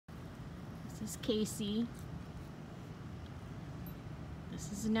This is Casey.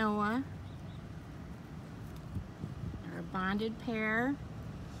 This is Noah. They're a bonded pair,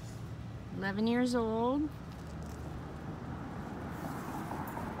 11 years old.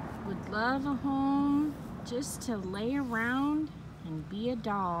 Would love a home just to lay around and be a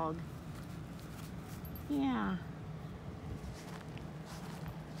dog. Yeah.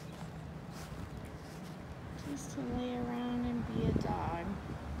 Just to lay around and be a dog.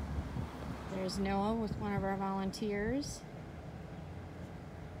 There's Noah with one of our volunteers.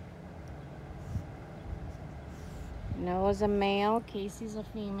 Noah's a male, Casey's a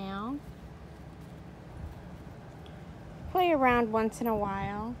female. Play around once in a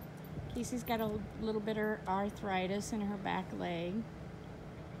while. Casey's got a little bit of arthritis in her back leg,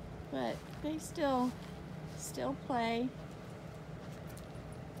 but they still play.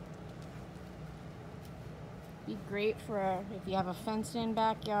 Be great for if you have a fenced-in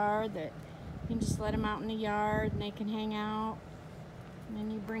backyard that you can just let them out in the yard and they can hang out. And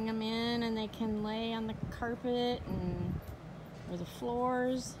then you bring them in and they can lay on the carpet or the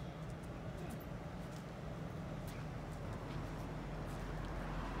floors.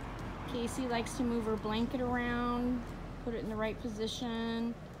 Casey likes to move her blanket around, put it in the right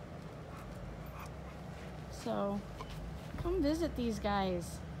position. So come visit these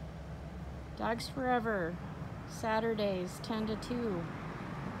guys. Dogs Forever, Saturdays 10 to 2.